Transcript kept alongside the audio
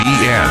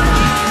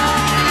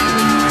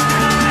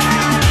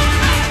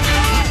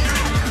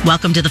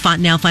Welcome to the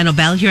Fontanelle Final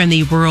Bell here on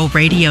the Rural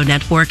Radio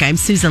Network. I'm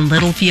Susan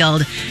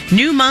Littlefield.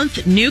 New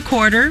month, new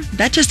quarter.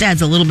 That just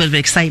adds a little bit of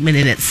excitement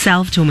in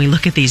itself to when we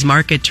look at these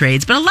market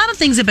trades. But a lot of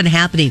things have been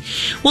happening.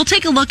 We'll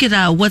take a look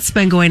at what's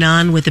been going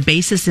on with the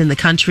basis in the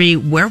country,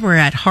 where we're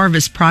at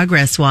harvest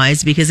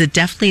progress-wise, because it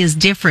definitely is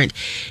different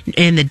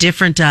in the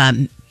different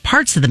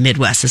parts of the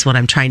Midwest is what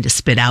I'm trying to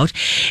spit out.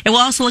 And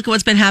we'll also look at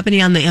what's been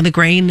happening on the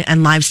grain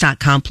and livestock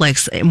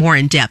complex more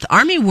in depth.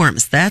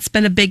 Armyworms, that's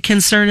been a big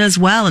concern as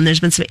well. And there's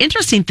been some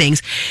interesting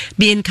things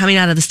coming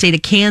out of the state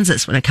of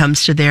Kansas when it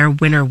comes to their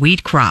winter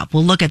wheat crop.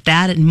 We'll look at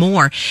that and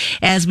more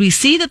as we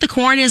see that the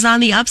corn is on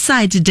the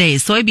upside today.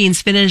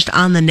 Soybeans finished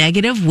on the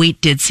negative. Wheat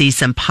did see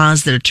some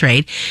positive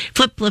trade.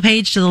 Flip the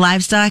page to the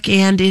livestock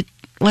and it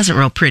wasn't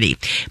real pretty,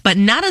 but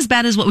not as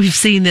bad as what we've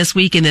seen this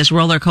week in this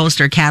roller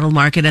coaster cattle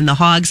market, and the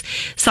hogs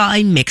saw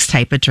a mixed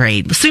type of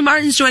trade. Sue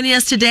Martin's joining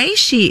us today.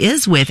 She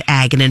is with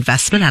Ag and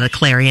Investment out of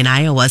Clarion,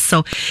 Iowa.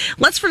 So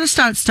let's first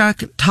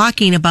start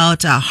talking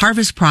about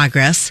harvest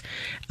progress.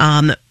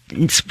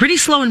 It's pretty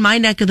slow in my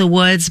neck of the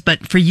woods,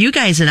 but for you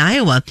guys in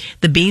Iowa,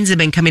 the beans have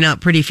been coming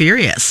out pretty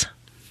furious.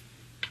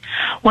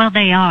 Well,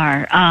 they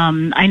are.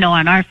 I know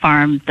on our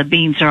farm, the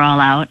beans are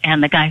all out,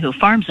 and the guy who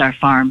farms our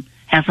farm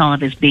has all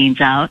of his beans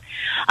out.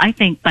 I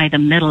think by the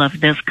middle of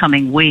this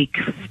coming week,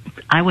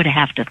 I would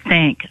have to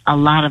think a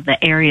lot of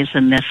the areas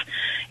in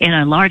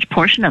a large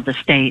portion of the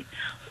state,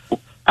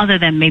 other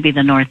than maybe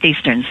the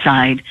northeastern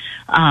side,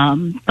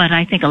 but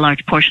I think a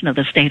large portion of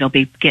the state will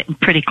be getting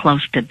pretty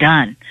close to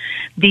done.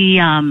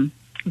 The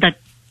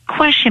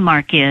question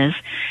mark is,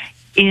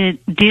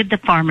 did the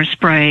farmer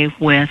spray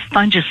with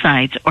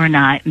fungicides or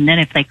not? And then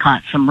if they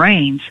caught some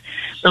rains,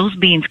 those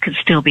beans could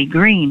still be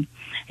green.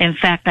 In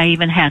fact, I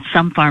even had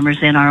some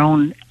farmers in our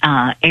own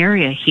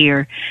area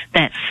here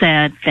that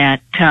said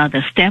that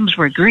the stems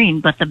were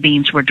green, but the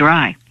beans were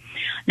dry.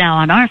 Now,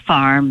 on our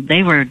farm,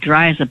 they were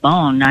dry as a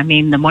bone. I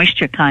mean, the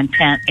moisture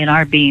content in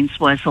our beans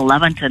was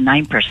 11 to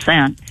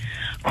 9%.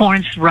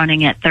 Corn's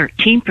running at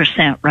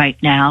 13% right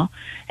now,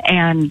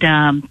 and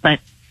but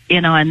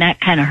and that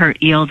kind of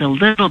hurt yield a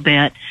little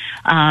bit.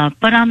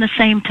 But on the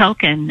same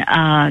token,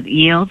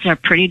 yields are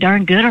pretty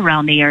darn good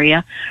around the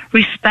area.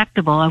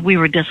 Respectable. We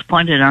were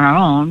disappointed in our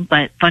own,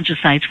 but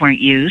fungicides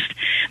weren't used.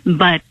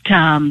 But,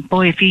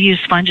 boy, if you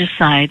use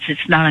fungicides,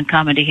 it's not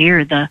uncommon to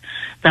hear the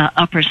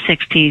upper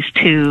 60s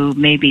to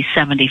maybe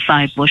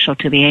 75 bushel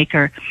to the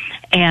acre.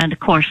 And,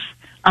 of course,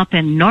 up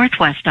in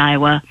northwest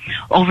Iowa,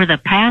 over the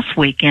past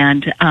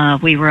weekend,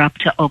 we were up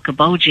to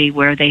Okoboji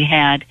where they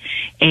had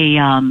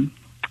a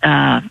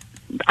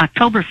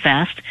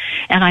Oktoberfest,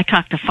 and I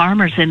talked to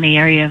farmers in the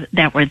area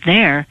that were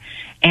there,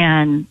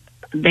 and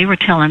they were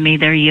telling me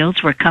their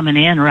yields were coming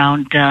in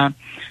around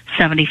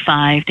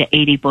 75 to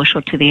 80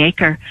 bushel to the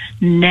acre.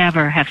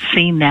 Never have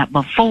seen that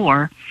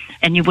before,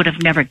 and you would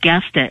have never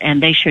guessed it, and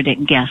they sure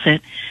didn't guess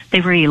it. They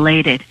were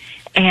elated.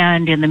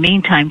 And in the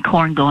meantime,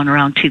 corn going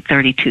around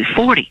 230,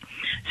 240.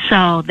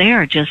 So they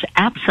are just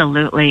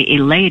absolutely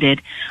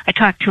elated. I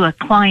talked to a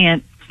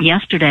client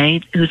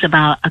yesterday who's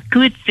about a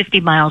good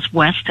 50 miles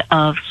west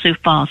of Sioux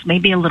Falls,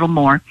 maybe a little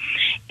more,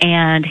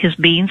 and his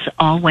beans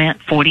all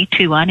went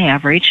 42 on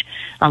average.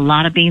 A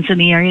lot of beans in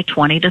the area,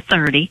 20 to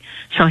 30,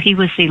 so he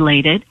was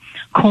elated.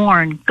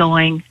 Corn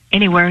going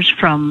anywhere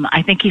from,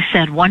 I think he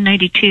said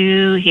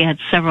 192, he had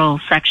several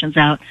sections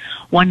out,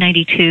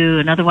 192,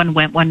 another one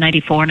went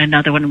 194, and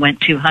another one went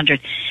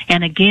 200.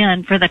 And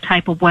again, for the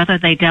type of weather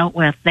they dealt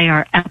with, they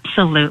are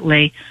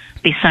absolutely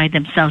beside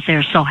themselves.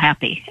 They're so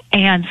happy.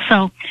 And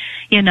so,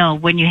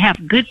 when you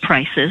have good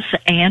prices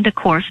and, of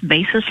course,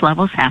 basis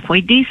levels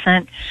halfway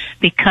decent,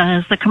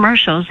 because the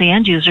commercials, the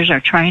end users are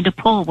trying to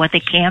pull what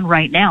they can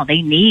right now.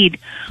 They need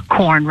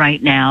corn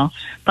right now,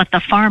 but the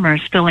farmer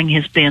is filling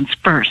his bins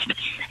first.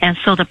 And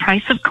so the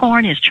price of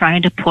corn is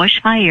trying to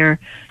push higher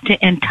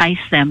to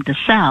entice them to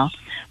sell.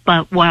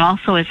 But what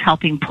also is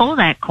helping pull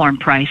that corn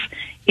price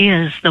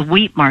is the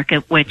wheat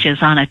market, which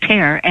is on a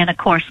tear. And of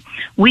course,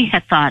 we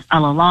had thought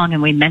all along,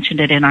 and we mentioned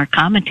it in our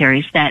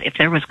commentaries, that if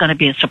there was going to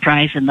be a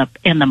surprise in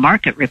the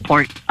market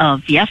report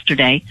of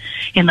yesterday,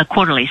 in the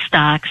quarterly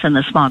stocks and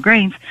the small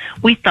grains,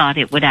 we thought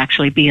it would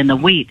actually be in the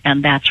wheat,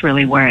 and that's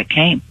really where it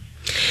came.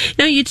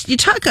 Now, you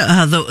talk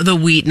the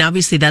wheat, and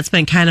obviously that's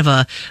been kind of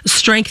a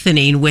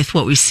strengthening with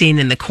what we've seen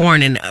in the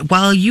corn. And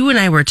while you and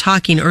I were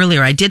talking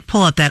earlier, I did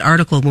pull up that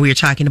article when we were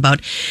talking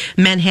about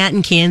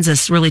Manhattan,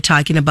 Kansas, really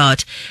talking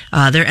about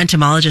their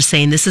entomologist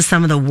saying this is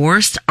some of the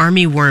worst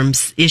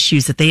armyworms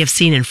issues that they have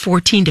seen in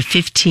 14 to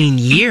 15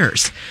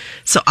 years.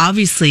 So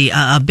obviously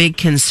a big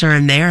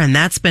concern there, and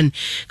that's been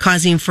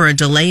causing for a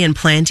delay in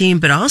planting,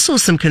 but also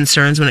some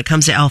concerns when it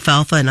comes to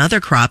alfalfa and other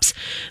crops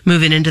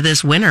moving into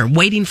this winter,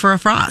 waiting for a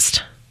frost.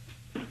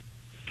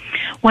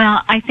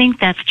 Well, I think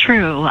that's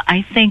true.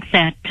 I think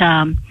that,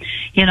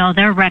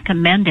 they're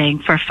recommending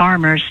for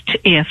farmers to,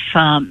 if,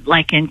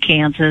 like in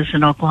Kansas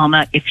and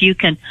Oklahoma, if you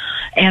can,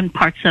 and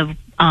parts of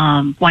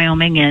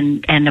Wyoming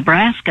and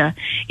Nebraska,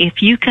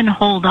 if you can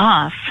hold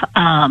off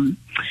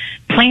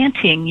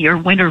planting your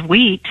winter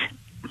wheat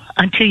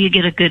until you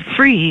get a good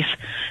freeze,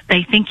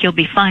 they think you'll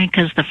be fine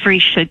because the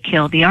freeze should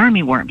kill the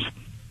armyworms.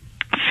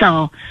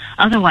 So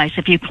otherwise,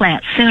 if you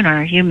plant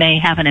sooner, you may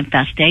have an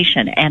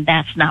infestation, and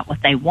that's not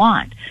what they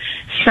want.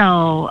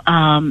 So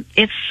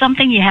it's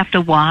something you have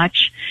to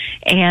watch.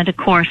 And of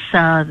course,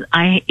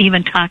 I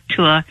even talked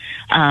to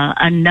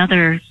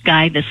another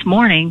guy this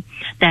morning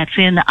that's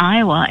in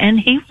Iowa, and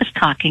he was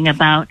talking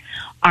about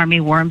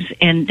armyworms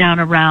in down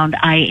around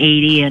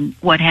I-80 and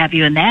what have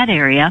you in that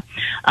area,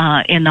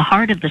 in the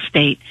heart of the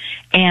state.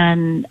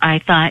 And I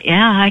thought,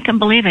 yeah, I can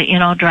believe it. You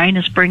know,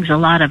 dryness brings a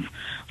lot of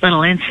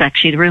little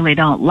insects you really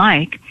don't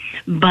like.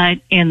 But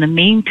in the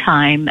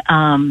meantime,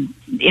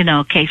 you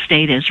know,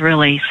 K-State is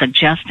really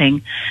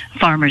suggesting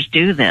farmers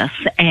do this.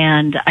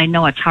 And I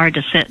know it's hard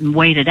to sit and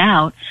wait it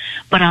out,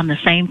 but on the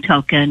same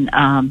token,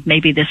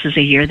 maybe this is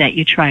a year that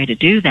you try to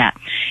do that.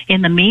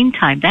 In the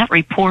meantime, that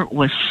report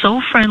was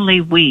so friendly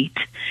wheat.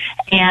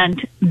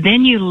 And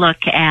then you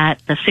look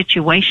at the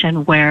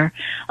situation where,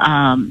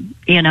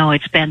 you know,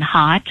 it's been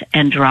hot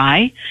and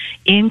dry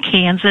in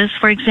Kansas,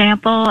 for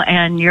example,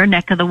 and your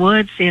neck of the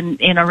woods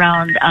in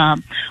around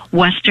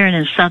western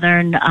and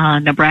southern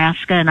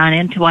Nebraska and on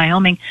into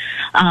Wyoming,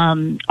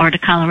 or to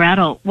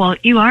Colorado. Well,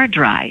 you are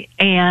dry,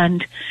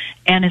 and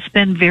it's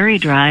been very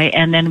dry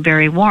and then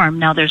very warm.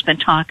 Now, there's been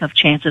talk of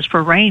chances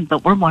for rain,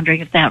 but we're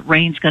wondering if that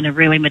rain's going to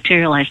really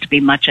materialize to be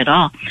much at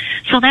all.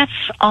 So that's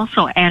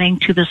also adding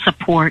to the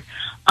support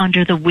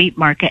under the wheat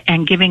market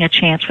and giving a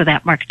chance for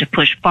that market to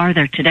push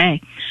farther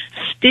today.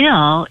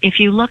 Still, if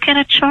you look at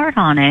a chart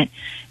on it,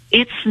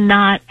 it's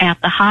not at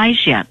the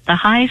highs yet. The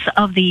highs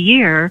of the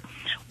year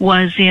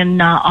was in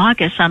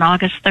August, on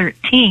August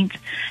 13th,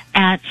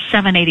 at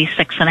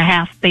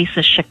 786.5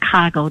 basis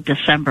Chicago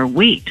December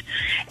wheat,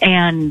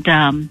 and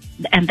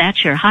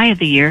that's your high of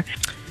the year.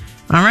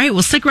 All right,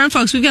 well, stick around,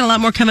 folks. We've got a lot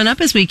more coming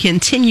up as we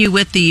continue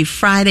with the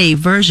Friday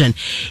version.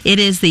 It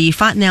is the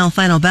Fontanelle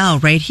Final Bell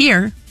right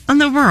here on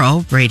the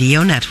Rural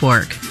Radio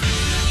Network.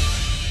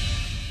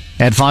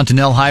 At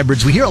Fontanelle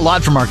Hybrids, we hear a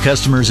lot from our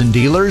customers and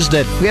dealers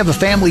that we have a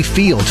family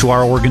feel to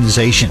our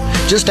organization.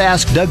 Just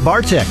ask Doug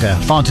Bartek, a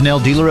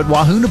Fontanelle dealer at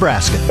Wahoo,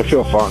 Nebraska. I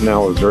feel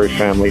Fontanelle is very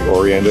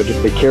family-oriented.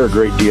 They care a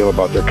great deal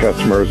about their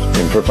customers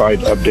and provide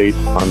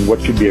updates on what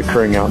could be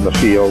occurring out in the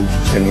field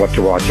and what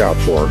to watch out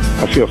for.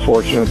 I feel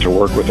fortunate to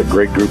work with a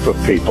great group of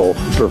people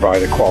who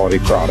provide a quality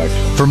product.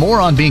 For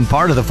more on being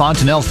part of the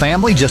Fontanelle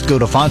family, just go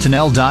to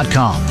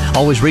fontanelle.com.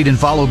 Always read and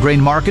follow grain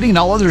marketing and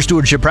all other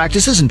stewardship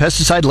practices and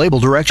pesticide label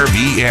direction.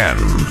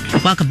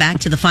 Welcome back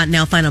to the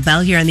Fontanelle Final Bell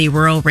here on the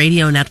Rural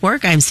Radio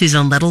Network. I'm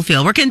Susan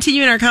Littlefield. We're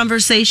continuing our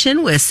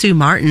conversation with Sue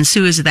Martin.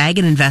 Sue is with Ag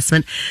and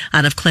Investment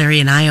out of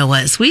Clarion,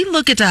 Iowa. As we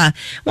look at,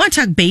 want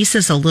to talk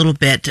basis a little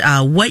bit,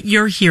 what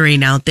you're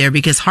hearing out there,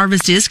 because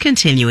harvest is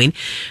continuing.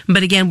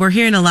 But again, we're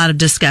hearing a lot of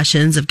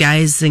discussions of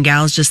guys and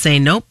gals just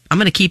saying, nope, I'm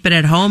going to keep it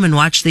at home and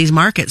watch these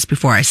markets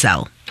before I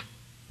sell.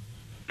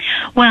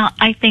 Well,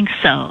 I think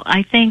so.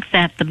 I think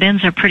that the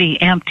bins are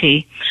pretty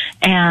empty,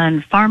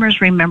 and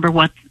farmers remember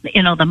what,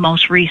 you know, the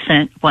most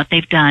recent, what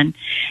they've done.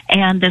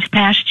 And this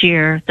past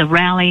year, the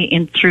rally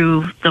in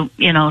through the,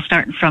 you know,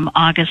 starting from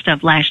August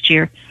of last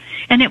year,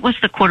 and it was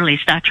the quarterly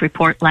stocks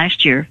report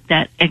last year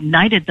that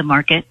ignited the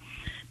market.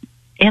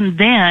 And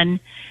then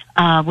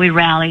we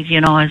rallied,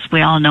 you know, as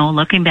we all know,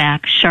 looking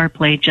back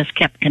sharply, just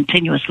kept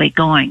continuously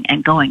going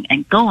and going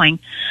and going.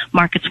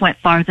 Markets went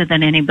farther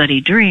than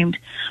anybody dreamed.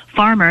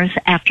 Farmers,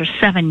 after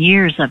 7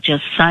 years of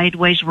just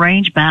sideways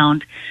range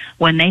bound,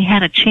 when they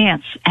had a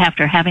chance,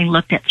 after having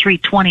looked at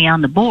 320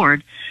 on the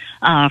board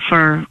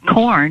for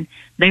corn,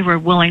 they were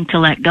willing to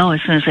let go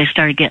as soon as they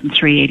started getting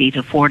 $3.80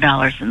 to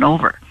 $4 and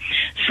over.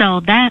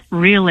 So that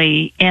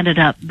really ended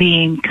up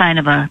being kind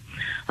of a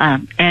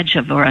edge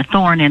of, or a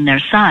thorn in their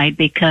side,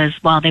 because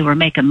while they were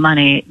making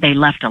money, they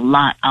left a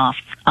lot off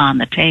on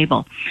the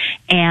table.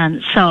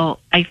 And so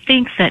I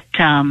think that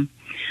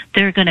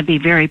they're going to be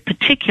very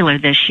particular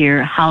this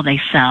year how they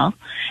sell.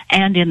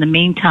 And in the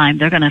meantime,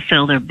 they're going to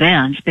fill their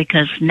bins,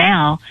 because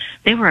now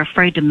they were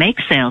afraid to make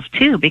sales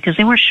too, because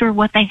they weren't sure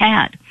what they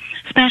had,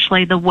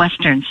 especially the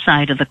western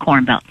side of the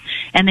Corn Belt.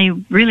 And they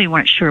really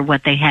weren't sure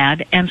what they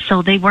had. And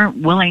so they weren't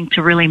willing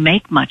to really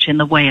make much in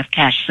the way of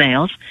cash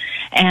sales.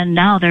 And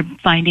now they're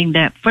finding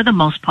that for the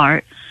most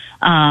part,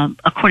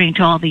 according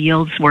to all the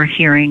yields we're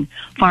hearing,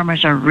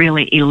 farmers are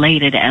really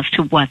elated as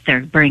to what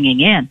they're bringing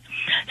in.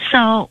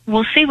 So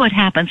we'll see what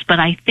happens, but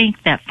I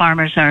think that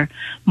farmers are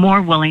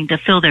more willing to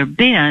fill their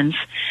bins,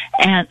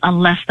 and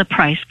unless the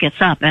price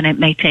gets up, and it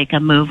may take a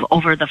move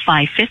over the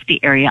 550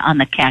 area on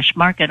the cash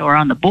market or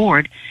on the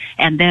board,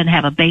 and then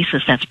have a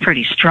basis that's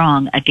pretty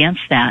strong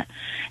against that.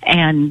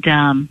 And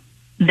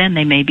then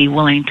they may be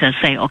willing to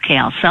say, okay,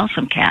 I'll sell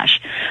some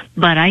cash.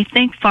 But I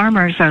think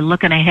farmers are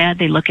looking ahead.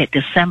 They look at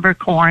December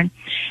corn,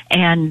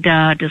 and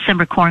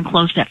December corn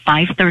closed at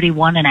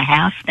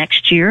 531.5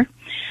 next year,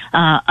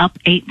 up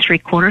 8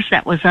 3/4.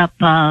 That was up,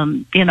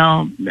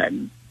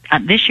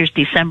 this year's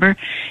December.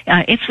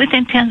 It's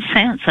within 10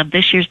 cents of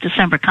this year's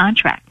December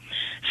contract.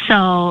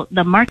 So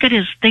the market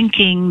is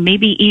thinking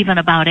maybe even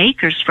about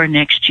acres for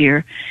next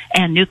year,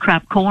 and new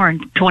crop corn,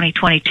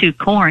 2022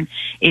 corn,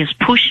 is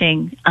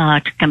pushing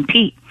to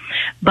compete.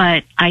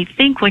 But I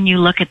think when you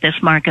look at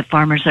this market,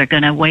 farmers are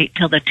going to wait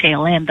till the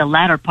tail end, the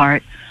latter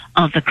part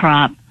of the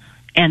crop,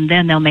 and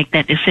then they'll make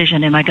that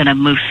decision, am I going to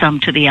move some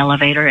to the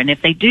elevator? And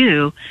if they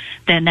do,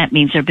 then that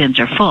means their bins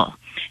are full.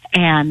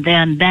 And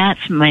then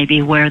that's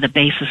maybe where the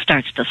basis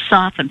starts to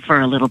soften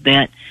for a little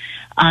bit,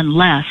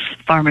 unless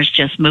farmers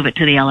just move it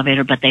to the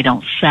elevator, but they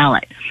don't sell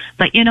it.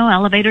 But,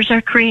 elevators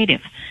are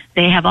creative.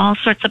 They have all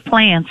sorts of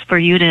plans for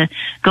you to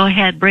go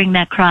ahead, bring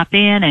that crop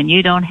in, and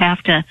you don't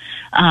have to,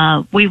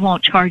 we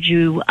won't charge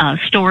you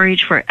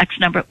storage for X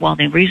number. Well,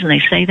 the reason they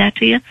say that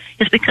to you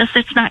is because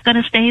it's not going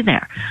to stay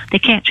there. They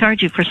can't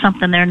charge you for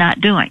something they're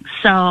not doing.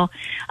 So,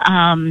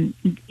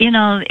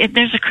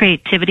 there's a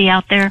creativity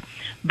out there.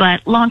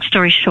 But long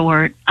story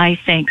short, I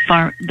think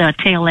the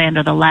tail end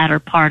or the latter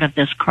part of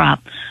this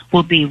crop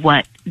will be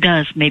what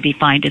does maybe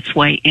find its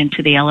way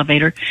into the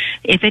elevator.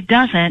 If it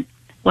doesn't,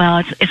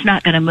 well, it's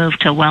not going to move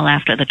till well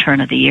after the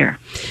turn of the year.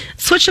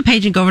 Switch the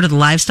page and go over to the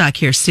livestock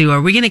here, Sue. Are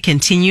we going to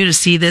continue to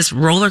see this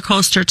roller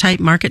coaster type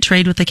market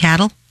trade with the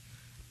cattle?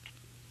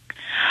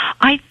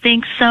 I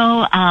think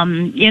so.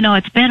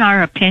 It's been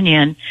our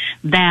opinion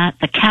that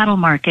the cattle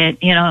market,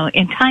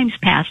 in times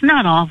past,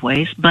 not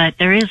always, but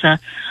there is a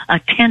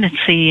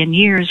tendency in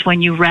years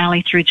when you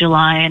rally through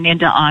July and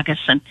into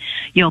August, and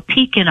you'll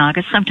peak in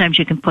August. Sometimes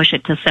you can push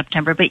it to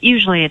September, but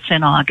usually it's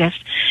in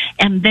August.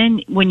 And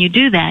then when you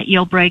do that,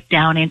 you'll break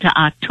down into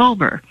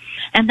October.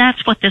 And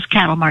that's what this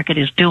cattle market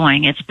is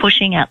doing. It's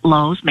pushing at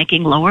lows,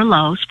 making lower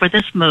lows for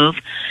this move.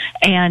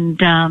 And,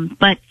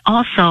 but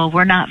also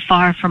we're not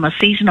far from a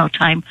seasonal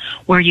time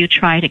where you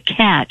try to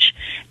catch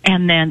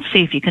and then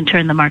see if you can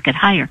turn the market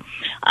higher.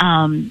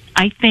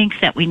 I think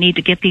that we need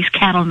to get these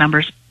cattle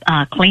numbers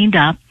cleaned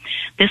up.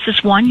 This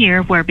is one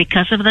year where,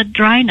 because of the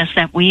dryness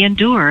that we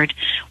endured,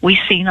 we've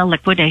seen a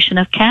liquidation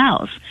of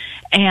cows.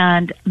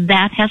 And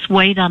that has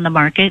weighed on the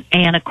market.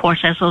 And of course,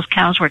 as those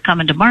cows were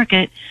coming to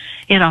market,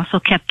 it also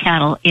kept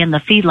cattle in the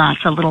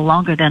feedlots a little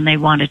longer than they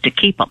wanted to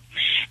keep them.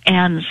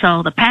 And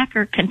so the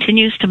packer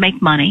continues to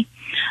make money.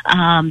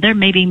 They're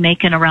maybe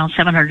making around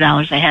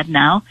 $700 a head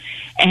now,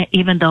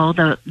 even though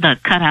the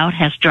cutout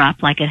has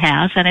dropped like it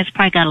has, and it's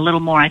probably got a little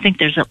more. I think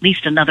there's at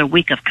least another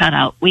week of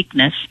cutout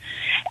weakness,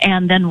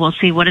 and then we'll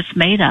see what it's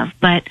made of.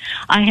 But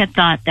I had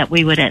thought that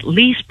we would at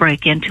least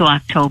break into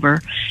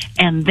October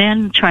and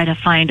then try to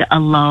find a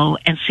low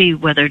and see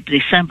whether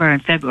December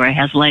and February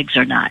has legs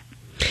or not.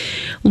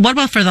 What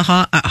about for the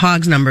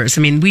hogs numbers?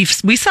 I mean, we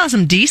saw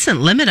some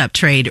decent limit up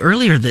trade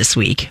earlier this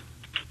week.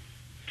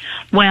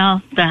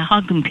 Well, the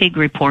hog and pig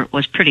report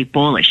was pretty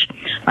bullish.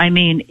 I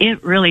mean,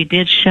 it really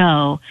did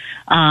show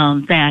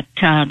that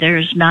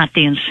there's not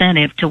the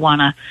incentive to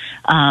want to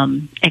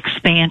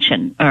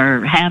expansion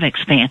or have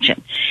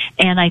expansion.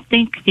 And I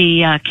think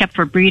the kept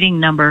for breeding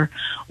number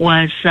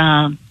was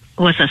a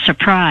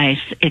surprise.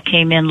 It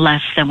came in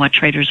less than what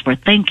traders were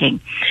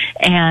thinking.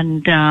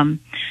 And, I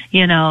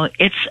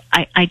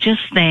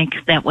just think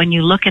that when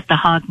you look at the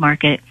hog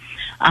market,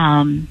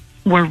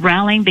 we're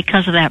rallying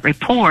because of that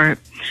report.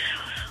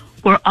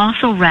 We're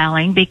also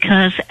rallying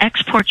because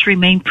exports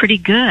remain pretty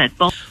good.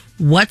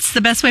 What's the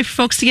best way for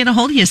folks to get a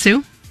hold of you,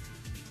 Sue?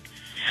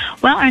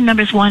 Well, our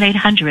number is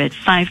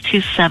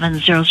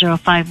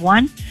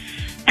 1-800-527-0051.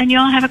 And you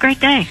all have a great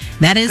day.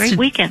 That is great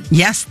weekend.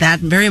 Yes, that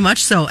very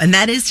much so. And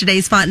that is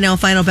today's Fontanelle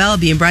Final Bell,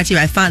 being brought to you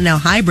by Fontanelle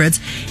Hybrids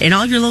and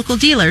all your local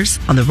dealers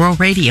on the Rural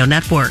Radio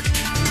Network.